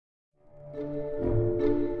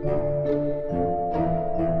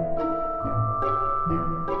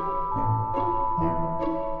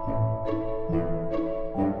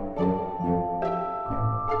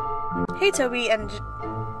Hey, Toby and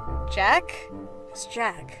Jack? It's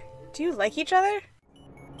Jack. Do you like each other?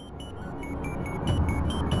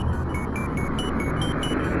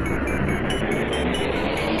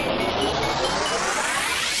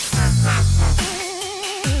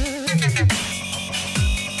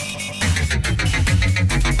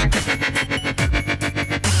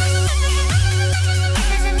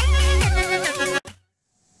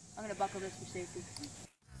 I'm gonna buckle this for safety.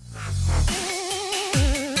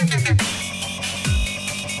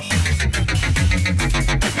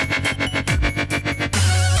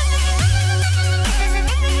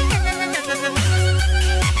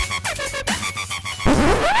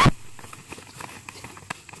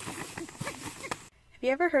 Have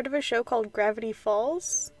you ever heard of a show called Gravity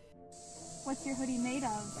Falls? What's your hoodie made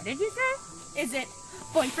of? What did you say? Is it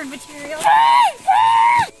boyfriend material?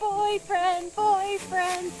 Boyfriend,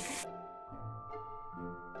 boyfriend.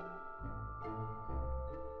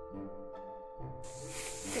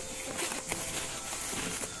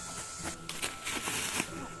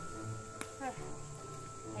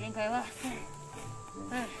 I think I lost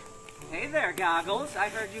it. Hey there, Goggles. I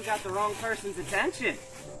heard you got the wrong person's attention.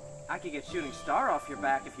 I could get Shooting Star off your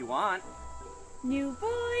back if you want. New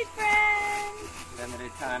boyfriend!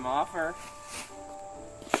 Limited time offer.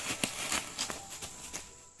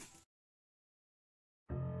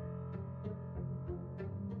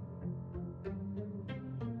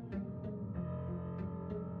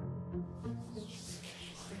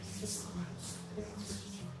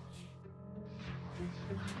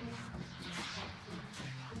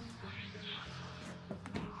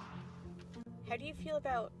 How do you feel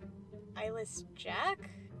about Eyeless Jack?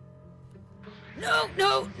 No,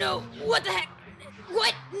 no, no! What the heck?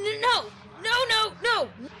 What? No! No, no, no!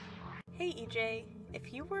 Hey, EJ,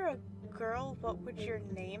 if you were a girl, what would your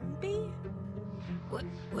name be?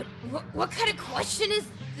 What kind of question is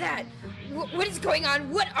that? What is going on?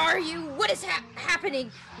 What are you? What is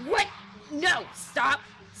happening? What? No! Stop!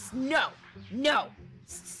 No! No!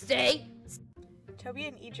 Stay! Toby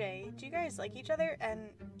and EJ, do you guys like each other?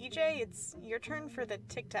 And EJ, it's your turn for the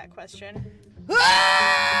THAC question.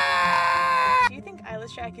 Ah! Do you think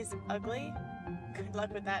Eyeless Jack is ugly? Good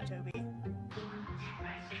luck with that, Toby.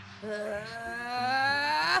 What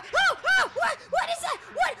is that?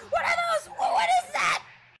 What are those? What is that?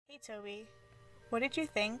 Hey, Toby. What did you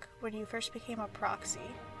think when you first became a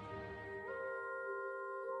proxy?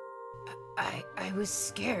 I was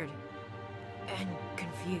scared and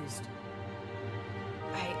confused.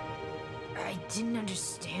 I didn't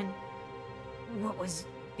understand what was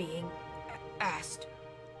being asked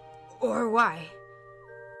or why.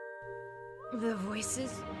 The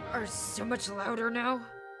voices are so much louder now.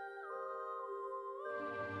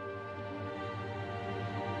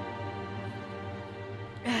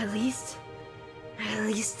 At least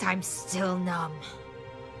I'm still numb.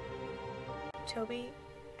 Toby,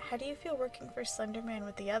 how do you feel working for Slenderman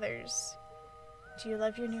with the others? Do you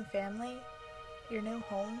love your new family? Your new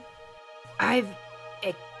home? I've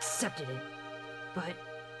accepted it, but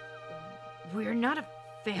we're not a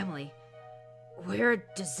family. We're a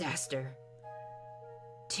disaster.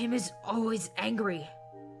 Tim is always angry.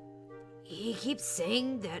 He keeps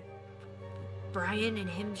saying that Brian and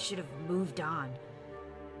him should have moved on.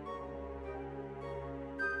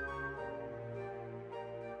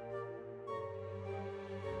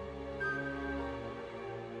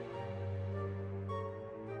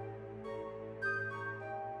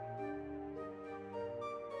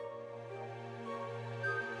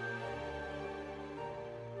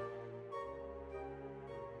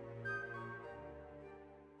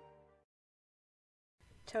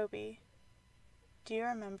 Toby, do you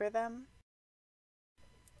remember them?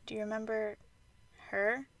 Do you remember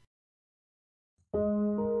her?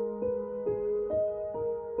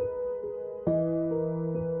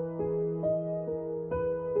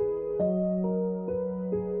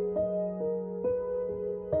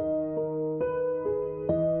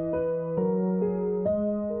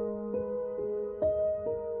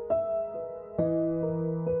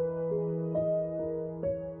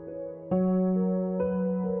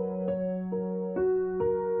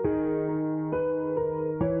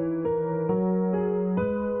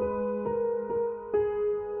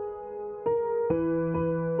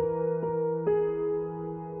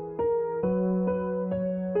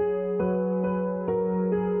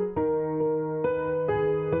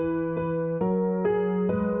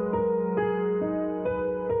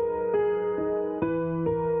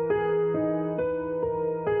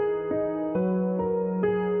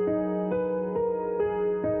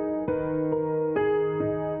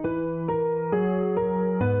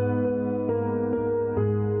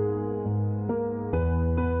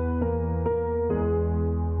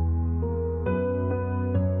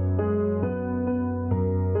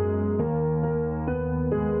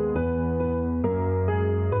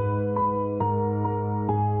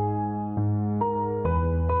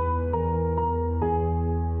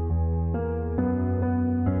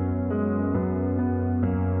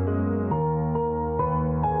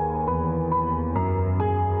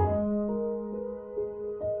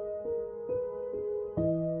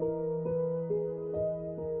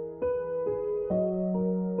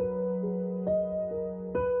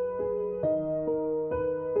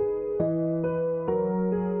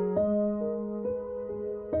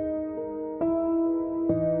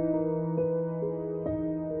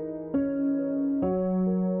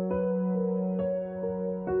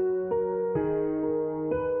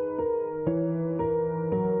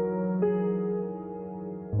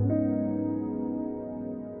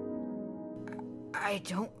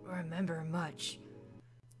 don't remember much.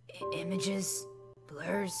 Images,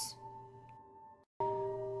 blurs.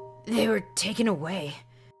 They were taken away.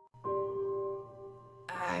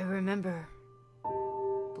 I remember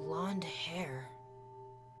blonde hair.